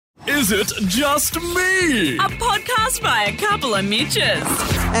Is it just me? A podcast by a couple of Mitches.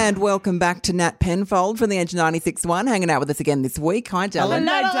 And welcome back to Nat Penfold from the Edge 96.1, hanging out with us again this week. Hi, darling.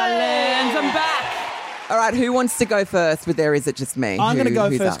 Hello, darlings. I'm back. All right, who wants to go first with There Is It Just Me? I'm going to go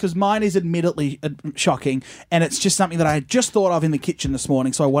Who's first up? because mine is admittedly shocking, and it's just something that I just thought of in the kitchen this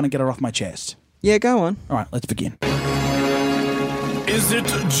morning, so I want to get it off my chest. Yeah, go on. All right, let's begin. Is it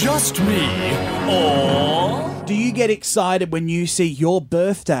just me? Or... Do you get excited when you see your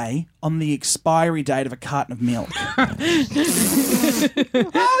birthday on the expiry date of a carton of milk? Oh,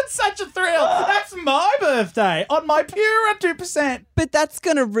 it's such a thrill. That's my birthday on my pure 2%. But that's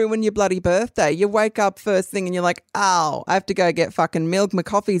going to ruin your bloody birthday. You wake up first thing and you're like, oh, I have to go get fucking milk. My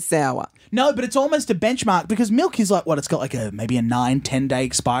coffee's sour. No, but it's almost a benchmark because milk is like, it's got like maybe a 9-10 day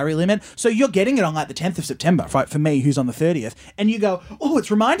expiry limit. So you're getting it on like the 10th of September, right? For me, who's on the 30th. And you go, oh,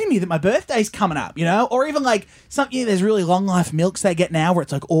 it's reminding me that my birthday's coming up, you know? Or even like there's really long life milks they get now where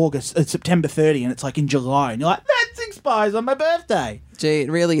it's like September 30 and it's like in July. And you're like, that expires on my birthday. Gee,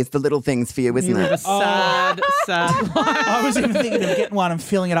 it really is the little things for you, isn't it? Sad. I was even thinking of getting one and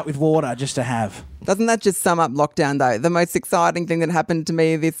filling it up with water just to have. Doesn't that just sum up lockdown, though? The most exciting thing that happened to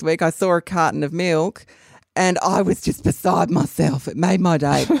me this week, I saw a carton of milk and I was just beside myself. It made my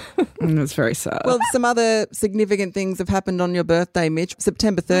day. That's very sad. Well, some other significant things have happened on your birthday, Mitch.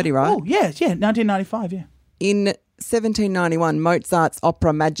 September 30, right? Oh, yeah, 1995, yeah. In 1791, Mozart's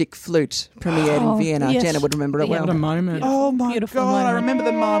opera Magic Flute premiered in Vienna. yes. Jenna would remember it well. What a moment. Oh, my Beautiful God, I moment. remember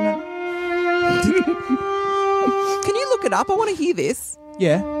the moment. Can you look it up? I want to hear this.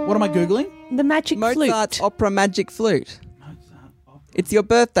 Yeah, what am I Googling? The magic Mozart's flute. opera Magic Flute. It's your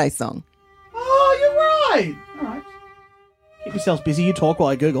birthday song. Oh, you're right. All right. Keep yourselves busy. You talk while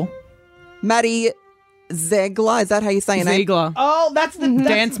I Google. Maddie Zegler, is that how you say your name? Ziegler. Oh, that's the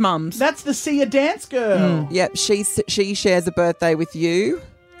Dance mums. That's the See a Dance Girl. Yep, she shares a birthday with you.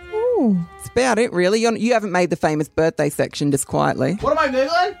 Ooh. That's about it, really. You haven't made the famous birthday section, just quietly. What am I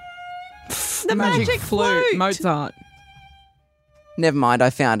Googling? The magic flute. Mozart. Never mind, I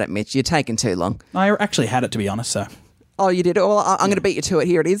found it, Mitch. You're taking too long. I actually had it, to be honest, so. Oh, you did it? Well, I'm going to beat you to it.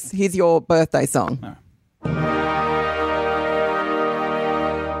 Here it is. Here's your birthday song. No.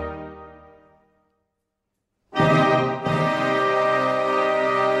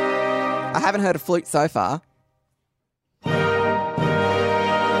 I haven't heard a flute so far.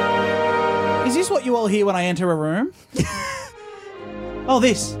 Is this what you all hear when I enter a room? Oh,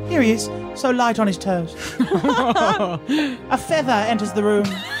 this. Here he is. So light on his toes. A feather enters the room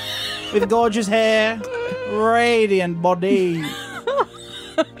with gorgeous hair, radiant body,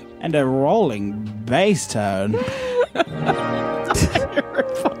 and a rolling bass tone.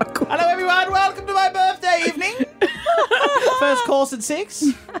 Hello, everyone. Welcome to my birthday evening. First course at 6.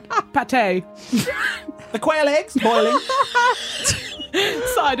 Pate. The quail eggs boiling.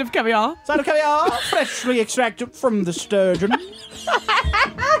 Side of caviar. Side of caviar, freshly extracted from the sturgeon.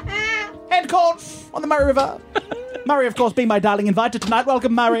 Head caught on the Murray River. Murray, of course, being my darling inviter tonight.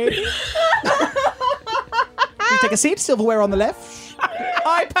 Welcome, Murray. Please take a seat. Silverware on the left.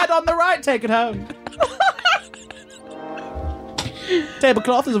 iPad on the right. Take it home.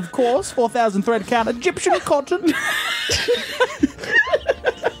 Tablecloth is, of course, 4,000 thread count Egyptian cotton.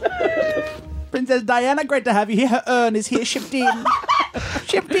 Princess Diana, great to have you here. Her urn is here, shipped in.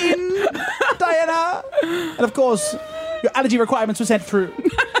 Shipped in, Diana. And, of course, your allergy requirements were sent through.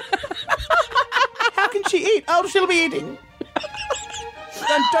 How can she eat? Oh, she'll be eating.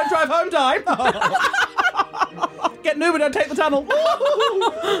 Don't drive home, time. Get an Uber, don't take the tunnel.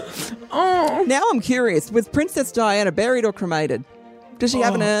 Now I'm curious. Was Princess Diana buried or cremated? Does she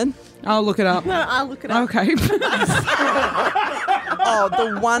have an urn? I'll look it up. No, I'll look it up. Okay. Oh,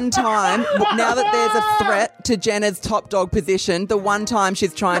 the one time, now that there's a threat to Jenna's top dog position, the one time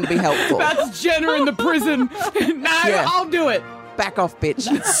she's trying to be helpful. That's Jenna in the prison. No, Yeah. I'll do it. Back off,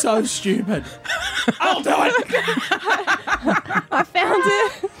 bitch. It's so stupid. I'll do it. I found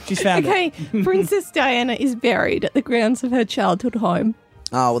it. She's found it. Okay, Princess Diana is buried at the grounds of her childhood home.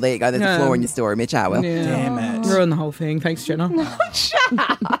 Oh, well, there you go. There's a flaw in your story, Mitch. Ah, well. Yeah. Damn it. Ruin the whole thing. Thanks, Jenna.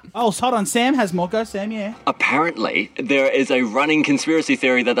 Oh, hold on. Sam has more. Go, Sam, yeah. Apparently, there is a running conspiracy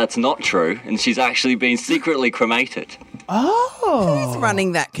theory that that's not true, and she's actually been secretly cremated. Oh. Who's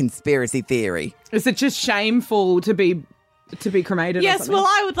running that conspiracy theory? Is it just shameful to be cremated? or Yes, something? well,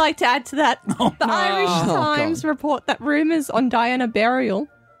 I would like to add to that. The Irish Times report that rumours on Diana burial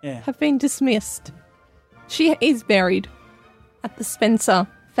Yeah. have been dismissed. She is buried at the Spencer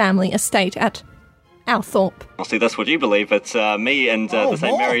family estate at Althorpe. Well, see, that's what you believe, but me and the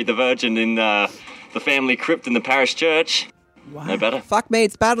St. more. Mary the Virgin in the family crypt in the parish church, no better. Fuck me,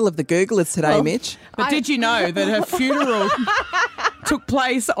 it's Battle of the Googlers today, Mitch. But did you know that her funeral took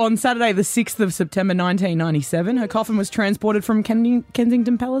place on Saturday, the 6th of September 1997. Her coffin was transported from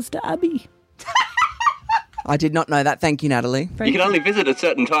Kensington Palace to Abbey. I did not know that. Thank you, Natalie. You can only visit at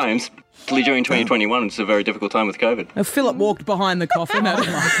certain times. Particularly during 2021, it's a very difficult time with COVID. Philip walked behind the coffin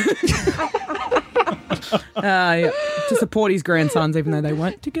to support his grandsons, even though they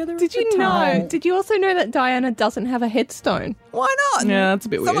weren't together. Did you know? Did you also know that Diana doesn't have a headstone? Why not? Yeah, that's a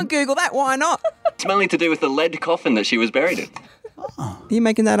bit weird. Someone Google that. Why not? It's mainly to do with the lead coffin that she was buried in. Are you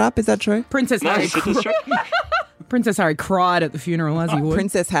making that up? Is that true? Princess No, Harry. it's true. Princess Harry cried at the funeral, as he would.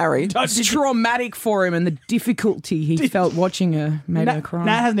 Princess Harry. It's traumatic for him, and the difficulty he felt watching her made her cry.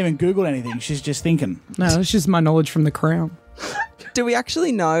 Nat hasn't even Googled anything. She's just thinking. No, it's just my knowledge from The Crown. Do we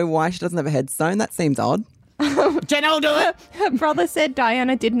actually know why she doesn't have a headstone? That seems odd. Jen, I'll do it. Her brother said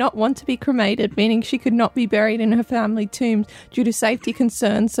Diana did not want to be cremated, meaning she could not be buried in her family tombs due to safety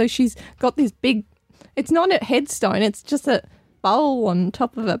concerns. So she's got this big... It's not a headstone, it's just a bowl on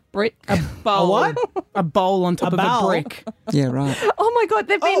top of a brick. A bowl. A what? A bowl on top of bowl? a brick. Yeah, right. Oh my God,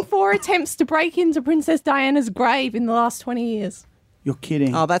 there have been 4 attempts to break into Princess Diana's grave in the last 20 years. You're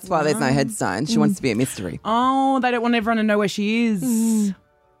kidding. Oh, that's why there's no headstone. She wants to be a mystery. Oh, they don't want everyone to know where she is.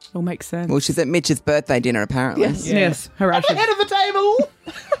 All makes sense. Well, she's at Mitch's birthday dinner, apparently. Yes, her At the ashes. head of the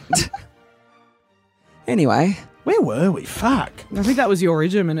table. Anyway, Where were we? Fuck. I think that was your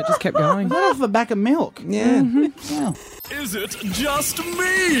origin, and it just kept going. Right off the back of milk. yeah. Wow. Is it just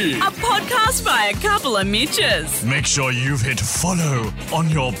me? A podcast by a couple of Mitches. Make sure you've hit follow on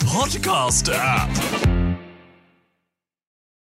your podcast app.